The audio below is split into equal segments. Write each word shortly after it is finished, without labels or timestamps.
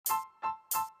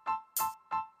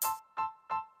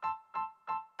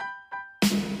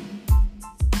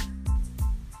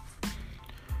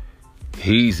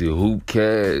Heezy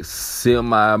Hoopcast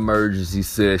semi-emergency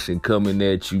session coming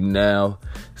at you now.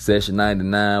 Session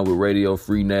 99 with Radio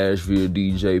Free Nashville,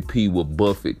 DJ P with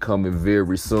Buffett coming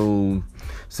very soon.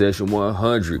 Session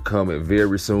 100 coming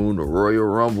very soon. The Royal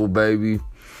Rumble, baby.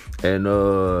 And,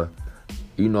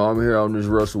 I'm here on this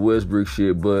Russell Westbrook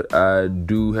shit, but I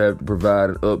do have to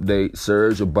provide an update.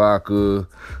 Serge Ibaka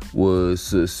was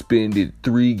suspended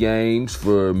 3 games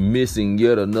for missing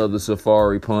yet another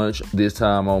safari punch, this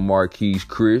time on Marquise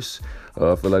Chris.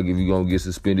 I feel like if you're going to get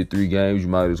suspended 3 games, you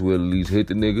might as well at least hit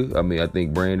the nigga. I mean, I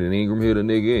think Brandon Ingram hit a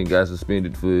nigga and got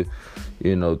suspended for,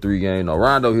 3 games. No,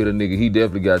 Rondo hit a nigga. He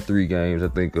definitely got 3 games. I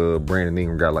think Brandon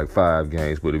Ingram got like 5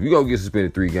 games. But if you're going to get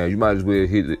suspended 3 games, you might as well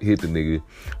hit the nigga.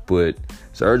 But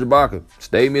Serge Ibaka,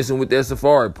 stay missing with that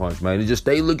safari punch, man. And just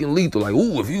stay looking lethal. Like,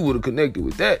 ooh, if you would have connected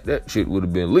with that shit would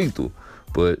have been lethal.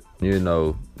 But,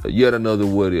 yet another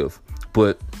what if.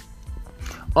 But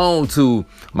on to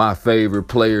my favorite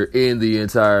player in the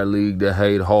entire league to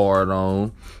hate hard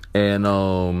on. And,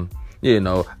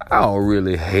 I don't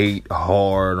really hate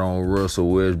hard on Russell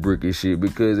Westbrook and shit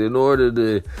because in order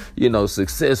to,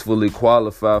 successfully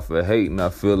qualify for hating, I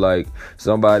feel like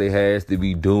somebody has to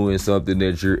be doing something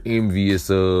that you're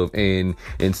envious of. And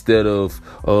instead of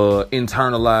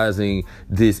internalizing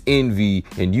this envy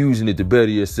and using it to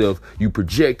better yourself, you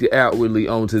project it outwardly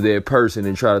onto that person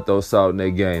and try to throw salt in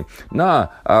that game. Nah,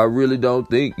 I really don't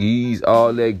think he's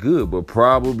all that good. But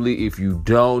probably if you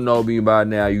don't know me by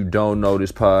now, you don't know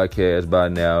this podcast by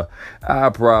now, I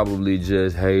probably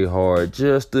just hate hard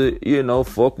just to,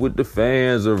 fuck with the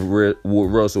fans of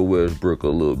Russell Westbrook a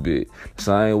little bit.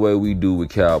 Same way we do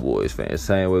with Cowboys fans.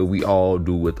 Same way we all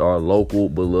do with our local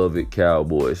beloved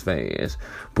Cowboys fans.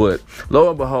 But lo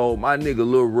and behold, my nigga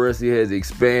Lil Rusty has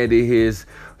expanded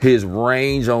his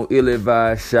range on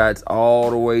ill-advised shots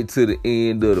all the way to the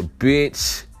end of the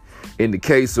bench. In the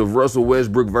case of Russell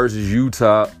Westbrook versus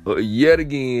Utah, yet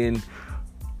again,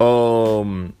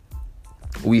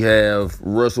 we have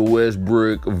Russell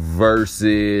Westbrook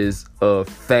versus a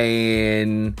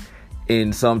fan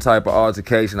in some type of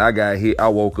altercation. I got hit. I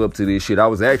woke up to this shit. I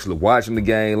was actually watching the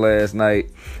game last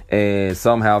night and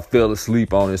somehow fell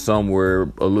asleep on it somewhere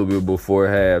a little bit before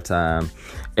halftime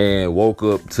and woke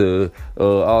up to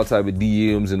all type of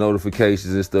DMs and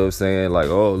notifications and stuff saying like,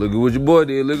 oh, look at what your boy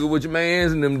did. Look at what your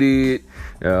mans and them did.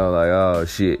 Like, oh,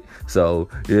 shit. So,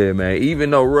 yeah, man,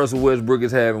 even though Russell Westbrook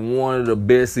is having one of the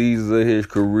best seasons of his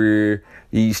career,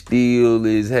 he still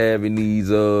is having these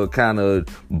kind of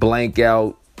blank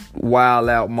out, wild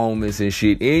out moments and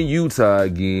shit in Utah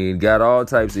again. Got all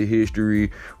types of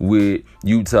history with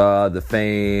Utah, the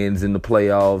fans in the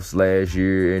playoffs last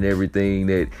year and everything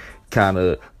that kind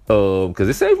of because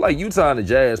it seems like Utah and the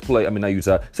Jazz play. I mean, not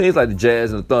Utah. Seems like the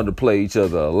Jazz and the Thunder play each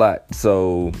other a lot.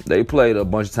 So they played a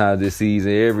bunch of times this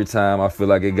season. Every time I feel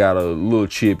like it got a little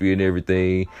chippy and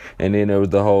everything. And then there was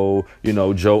the whole,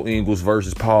 Joe Ingles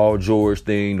versus Paul George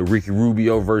thing, the Ricky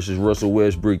Rubio versus Russell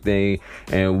Westbrook thing.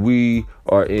 And we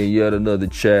are in yet another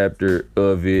chapter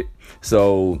of it.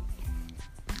 So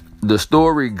the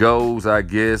story goes, I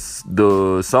guess,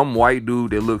 some white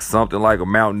dude that looks something like a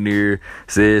mountaineer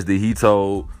says that he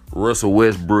told Russell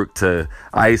Westbrook to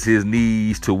ice his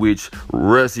knees, to which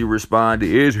Russie responded,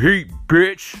 "It's heat,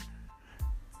 bitch."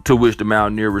 To which the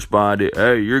mountaineer responded,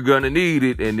 "Hey, you're gonna need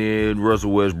it." And then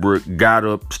Russell Westbrook got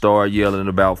up, started yelling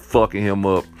about fucking him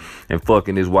up and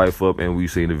fucking his wife up. And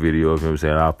we've seen the video of him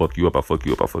saying, "I'll fuck you up, I'll fuck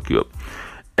you up, I'll fuck you up."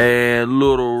 And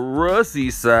little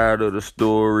Russie's side of the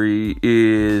story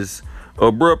is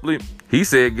abruptly, he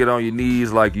said, "Get on your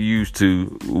knees like you used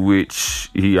to," which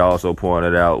he also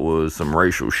pointed out was some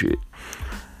racial shit.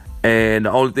 And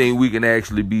the only thing we can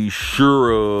actually be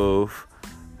sure of,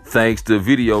 thanks to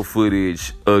video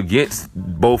footage against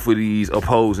both of these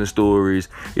opposing stories,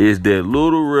 is that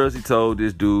little Russie told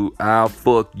this dude, "I'll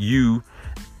fuck you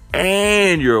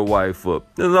and your wife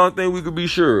up." That's the only thing we could be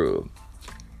sure of.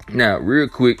 Now, real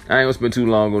quick, I ain't gonna spend too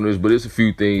long on this, but it's a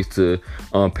few things to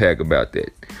unpack about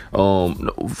that.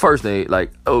 First thing, I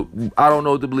don't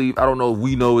know what to believe. I don't know if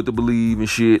we know what to believe and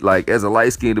shit. Like, as a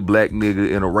light-skinned black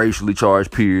nigga in a racially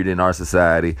charged period in our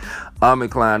society, I'm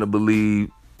inclined to believe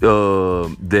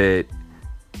that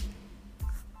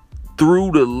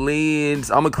through the lens,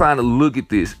 I'm inclined to look at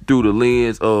this through the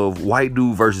lens of white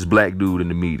dude versus black dude in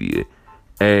the media.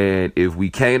 And if we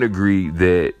can't agree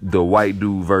that the white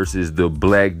dude versus the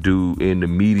black dude in the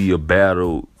media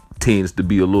battle tends to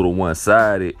be a little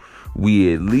one-sided,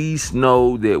 we at least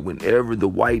know that whenever the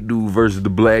white dude versus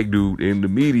the black dude in the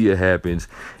media happens,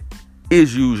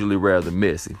 it's usually rather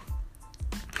messy.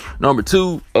 Number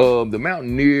two, the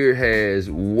Mountaineer has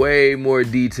way more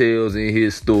details in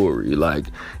his story. Like,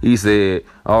 he said,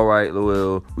 all right,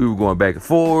 well, we were going back and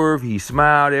forth. He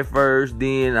smiled at first.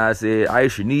 Then I said,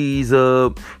 ice your knees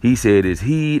up. He said, it's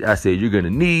heat. I said, you're going to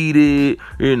need it.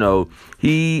 You know,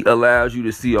 he allows you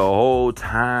to see a whole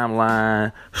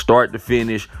timeline, start to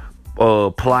finish,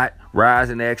 plot, rise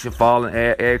in action, fall in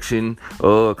action,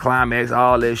 climax,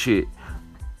 all that shit.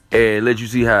 And let you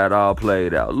see how it all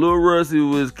played out. Lil Rusty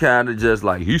was kind of just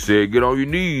like, he said, get on your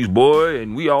knees, boy.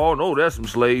 And we all know that's some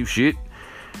slave shit.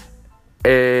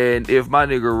 And if my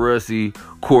nigga Rusty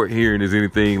court hearing is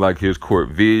anything like his court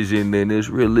vision, then it's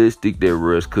realistic that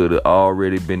Russ could have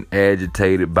already been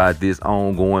agitated by this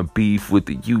ongoing beef with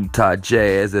the Utah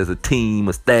Jazz as a team,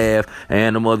 a staff,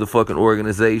 and a motherfucking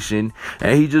organization.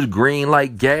 And he just green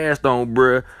like gassed on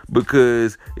bruh,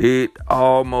 because it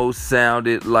almost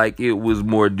sounded like it was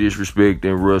more disrespect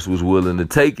than Russ was willing to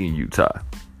take in Utah.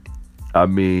 I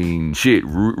mean, shit,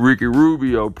 Ricky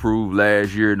Rubio proved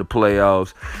last year in the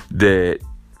playoffs that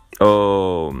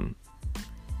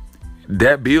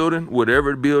that building,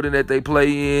 whatever building that they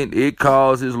play in, it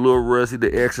causes Lil Rusty to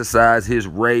exercise his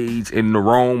rage in the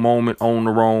wrong moment on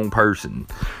the wrong person.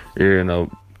 You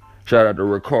know, shout out to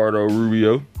Ricardo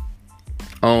Rubio.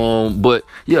 But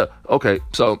yeah, okay,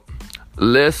 so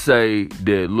let's say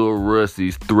that Lil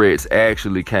Rusty's threats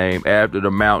actually came after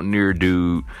the Mountaineer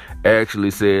dude actually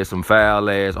said some foul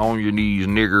ass on your knees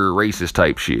nigger racist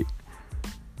type shit.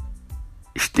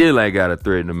 Still ain't gotta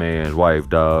threaten the man's wife,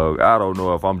 dog. I don't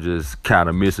know if I'm just kind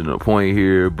of missing a point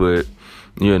here, but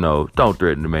you know, don't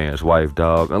threaten the man's wife,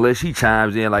 dog, unless she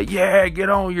chimes in like, yeah,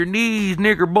 get on your knees,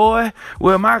 nigger boy.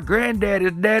 Well, my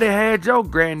granddaddy's daddy had your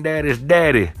granddaddy's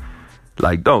daddy.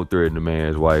 Like, don't threaten the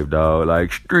man's wife, dog.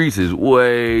 Like, streets is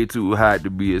way too hot to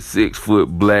be a 6-foot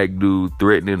black dude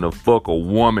threatening to fuck a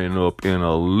woman up in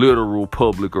a literal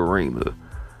public arena.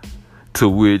 To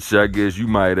which I guess you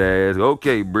might ask,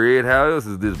 okay, Brad, how else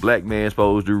is this black man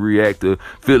supposed to react to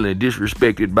feeling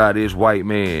disrespected by this white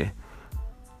man?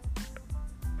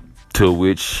 To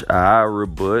which I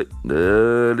rebut,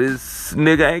 this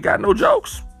nigga ain't got no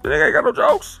jokes. This nigga ain't got no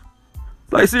jokes.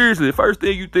 Like, seriously, the first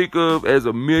thing you think of as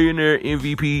a millionaire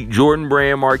MVP, Jordan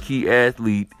Brand marquee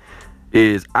athlete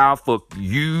is, I'll fuck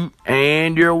you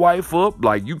and your wife up.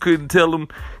 Like, you couldn't tell him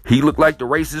he looked like the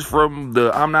racist from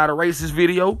the I'm Not a Racist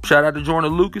video. Shout out to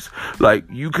Jordan Lucas. Like,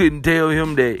 you couldn't tell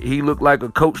him that he looked like a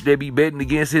coach that be betting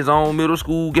against his own middle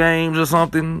school games or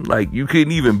something. Like, you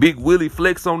couldn't even Big Willie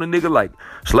flex on the nigga like,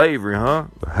 slavery, huh?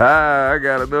 Ha, I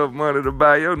got enough money to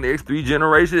buy your next 3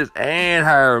 generations and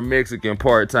hire a Mexican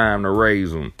part-time to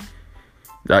raise them.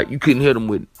 Like, you couldn't hit him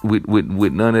with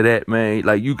none of that, man.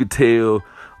 Like, you could tell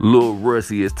Lil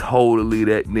Rusty is totally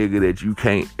that nigga that you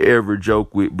can't ever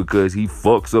joke with because he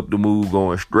fucks up the move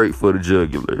going straight for the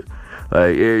jugular.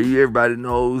 Like, everybody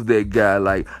knows that guy.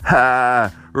 Like,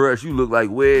 ha, Russ, you look like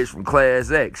Wedge from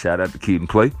Class Act. Shout out to Kid and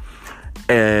Play.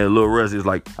 And Lil Rusty is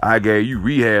like, I gave you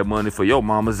rehab money for your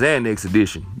mama's Xanax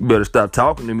edition. You better stop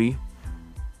talking to me.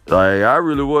 Like, I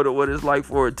really wonder what it's like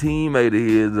for a teammate of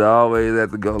his to always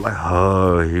have to go like,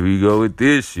 oh, here we go with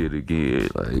this shit again.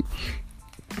 Like,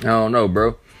 I don't know,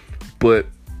 bro. But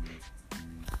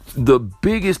the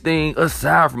biggest thing,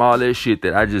 aside from all that shit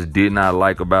that I just did not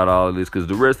like about all of this, because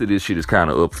the rest of this shit is kind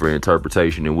of up for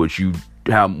interpretation and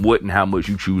how much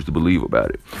you choose to believe about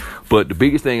it. But the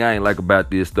biggest thing I ain't like about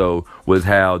this, though, was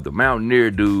how the Mountaineer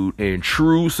dude, in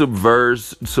true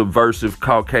subversive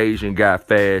Caucasian guy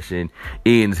fashion,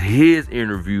 ends his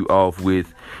interview off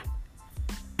with,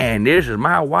 and this is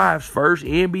my wife's first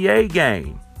NBA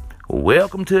game.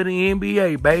 Welcome to the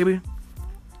NBA, baby.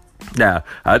 Now,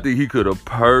 I think he could have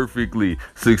perfectly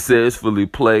successfully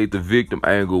played the victim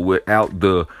angle without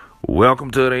the welcome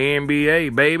to the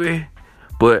NBA, baby.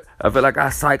 But I feel like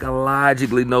I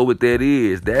psychologically know what that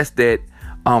is. That's that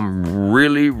I'm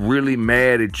really, really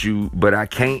mad at you, but I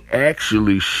can't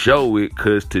actually show it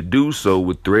because to do so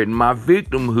would threaten my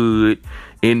victimhood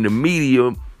in the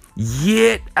media.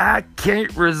 Yet I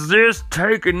can't resist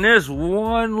taking this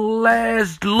one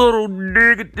last little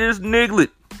dig at this niglet.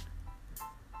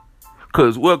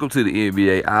 Because welcome to the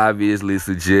NBA obviously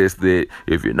suggests that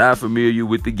if you're not familiar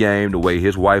with the game the way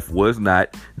his wife was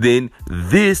not, then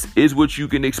this is what you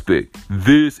can expect.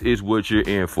 This is what you're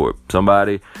in for.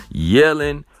 Somebody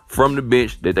yelling from the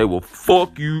bench that they will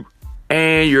fuck you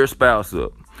and your spouse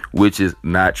up, which is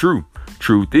not true.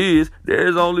 Truth is,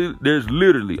 there's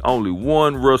literally only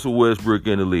one Russell Westbrook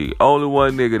in the league. Only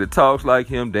one nigga that talks like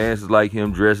him, dances like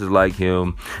him, dresses like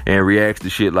him, and reacts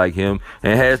to shit like him,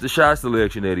 and has the shot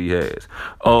selection that he has.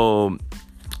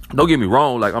 don't get me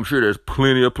wrong, like, I'm sure there's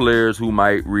plenty of players who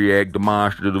might react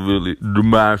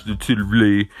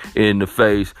demonstratively in the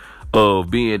face of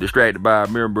being distracted by a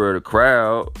member of the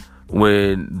crowd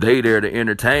when they there to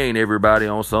entertain everybody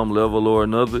on some level or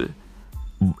another.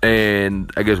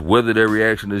 And I guess whether their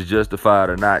reaction is justified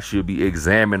or not should be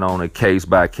examined on a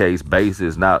case-by-case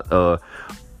basis. Not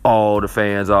all the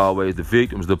fans are always the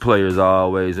victims, the players are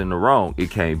always in the wrong. It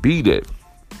can't be that.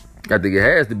 I think it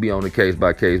has to be on a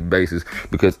case-by-case basis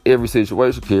because every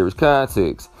situation carries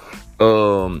context.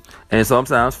 And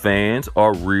sometimes fans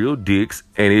are real dicks,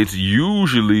 and it's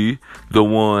usually the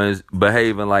ones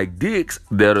behaving like dicks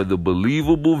that are the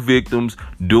believable victims,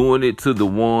 doing it to the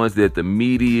ones that the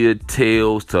media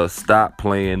tells to stop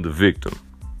playing the victim.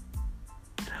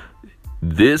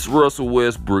 This Russell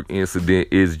Westbrook incident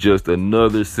is just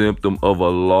another symptom of a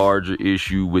larger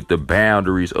issue with the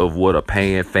boundaries of what a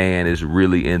paying fan is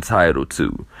really entitled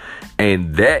to.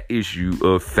 And that issue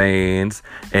of fans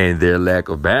and their lack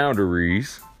of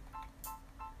boundaries,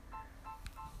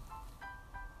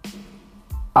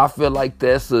 I feel like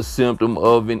that's a symptom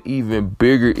of an even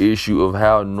bigger issue of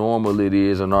how normal it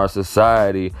is in our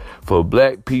society for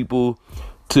black people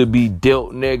to be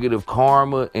dealt negative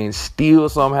karma and still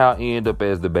somehow end up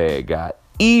as the bad guy,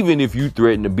 even if you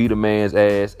threaten to beat a man's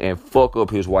ass and fuck up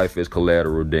his wife as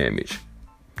collateral damage.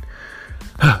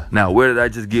 Now, where did I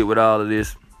just get with all of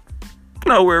this?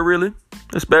 Nowhere, really.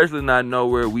 Especially not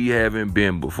nowhere we haven't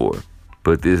been before.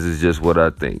 But this is just what I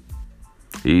think.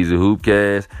 Easy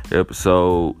Hoopcast,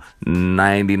 episode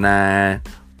 99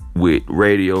 with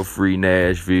Radio Free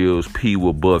Nashville's P.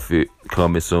 Will Buffett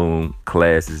coming soon.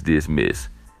 Class is dismissed.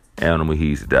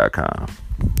 AnimalHeasy.com.